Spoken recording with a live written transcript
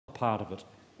part of it.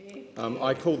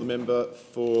 I call the member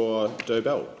for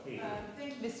Dobell.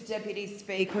 Thank you, Mr Deputy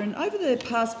Speaker. And over the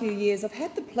past few years, I've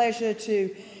had the pleasure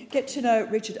to get to know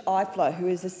Richard Eifler, who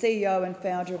is the CEO and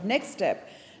founder of Next Step.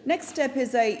 Next Step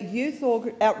is a youth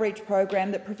outreach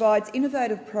program that provides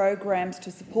innovative programs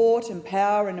to support,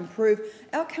 empower and improve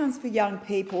outcomes for young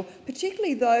people,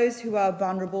 particularly those who are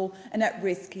vulnerable and at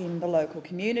risk in the local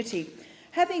community.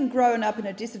 Having grown up in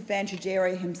a disadvantaged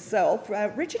area himself,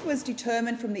 Richard was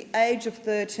determined from the age of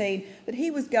 13 that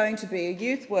he was going to be a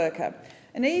youth worker.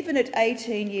 And even at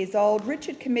 18 years old,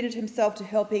 Richard committed himself to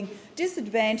helping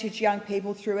disadvantaged young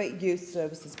people through a youth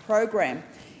services program.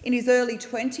 In his early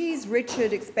 20s,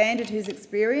 Richard expanded his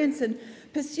experience and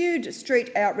pursued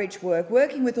street outreach work,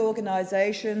 working with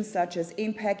organisations such as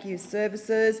Impact Youth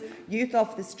Services, Youth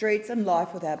Off the Streets and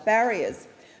Life Without Barriers.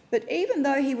 But even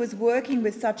though he was working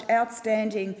with such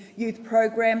outstanding youth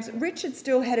programs, Richard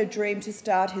still had a dream to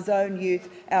start his own youth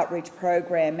outreach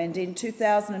program, and in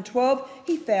 2012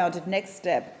 he founded Next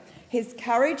Step. His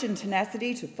courage and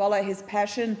tenacity to follow his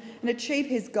passion and achieve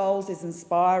his goals is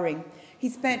inspiring. He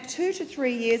spent 2 to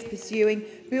 3 years pursuing,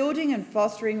 building and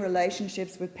fostering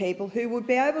relationships with people who would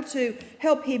be able to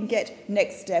help him get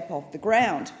Next Step off the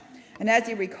ground. And as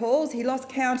he recalls, he lost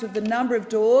count of the number of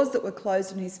doors that were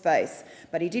closed in his face.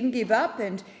 But he didn't give up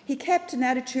and he kept an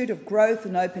attitude of growth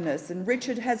and openness, and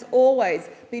Richard has always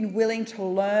been willing to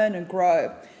learn and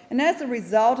grow. And as a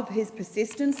result of his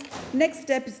persistence, Next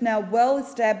Step is now a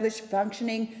well-established,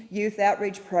 functioning youth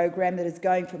outreach program that is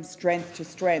going from strength to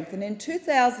strength. And in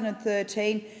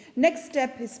 2013, Next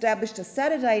Step established a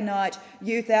Saturday night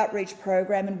youth outreach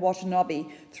program in Watanabe,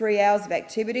 3 hours of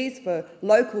activities for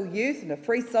local youth and a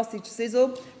free sausage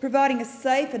sizzle, providing a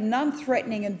safe and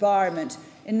non-threatening environment,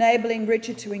 enabling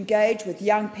Richard to engage with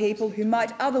young people who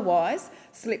might otherwise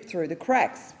slip through the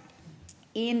cracks.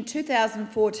 In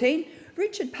 2014,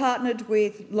 Richard partnered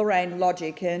with Lorraine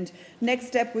Logic, and Next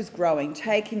Step was growing,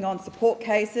 taking on support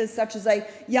cases such as a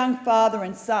young father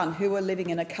and son who were living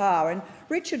in a car. And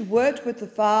Richard worked with the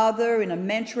father in a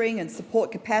mentoring and support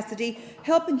capacity,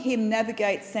 helping him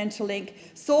navigate Centrelink,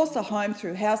 source a home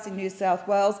through Housing New South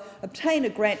Wales, obtain a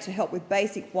grant to help with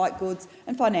basic white goods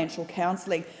and financial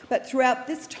counselling. But throughout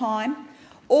this time,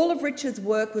 all of Richard's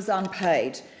work was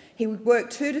unpaid. He would work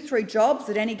 2 to 3 jobs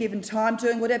at any given time,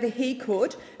 doing whatever he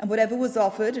could and whatever was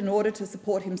offered in order to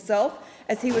support himself,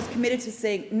 as he was committed to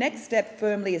seeing Next Step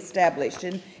firmly established.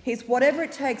 And his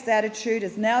whatever-it-takes attitude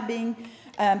is now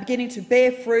beginning to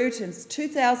bear fruit, and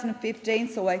 2015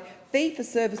 saw a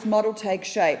fee-for-service model take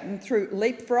shape. And through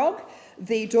Leapfrog,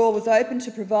 the door was open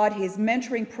to provide his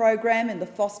mentoring program in the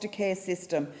foster care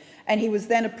system. And he was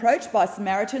then approached by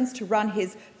Samaritans to run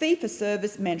his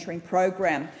fee-for-service mentoring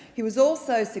program. He was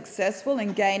also successful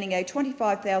in gaining a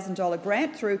 $25,000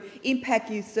 grant through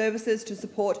Impact Youth Services to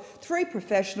support 3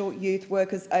 professional youth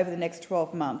workers over the next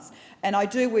 12 months. And I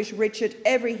do wish Richard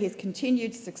his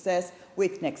continued success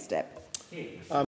with Next Step.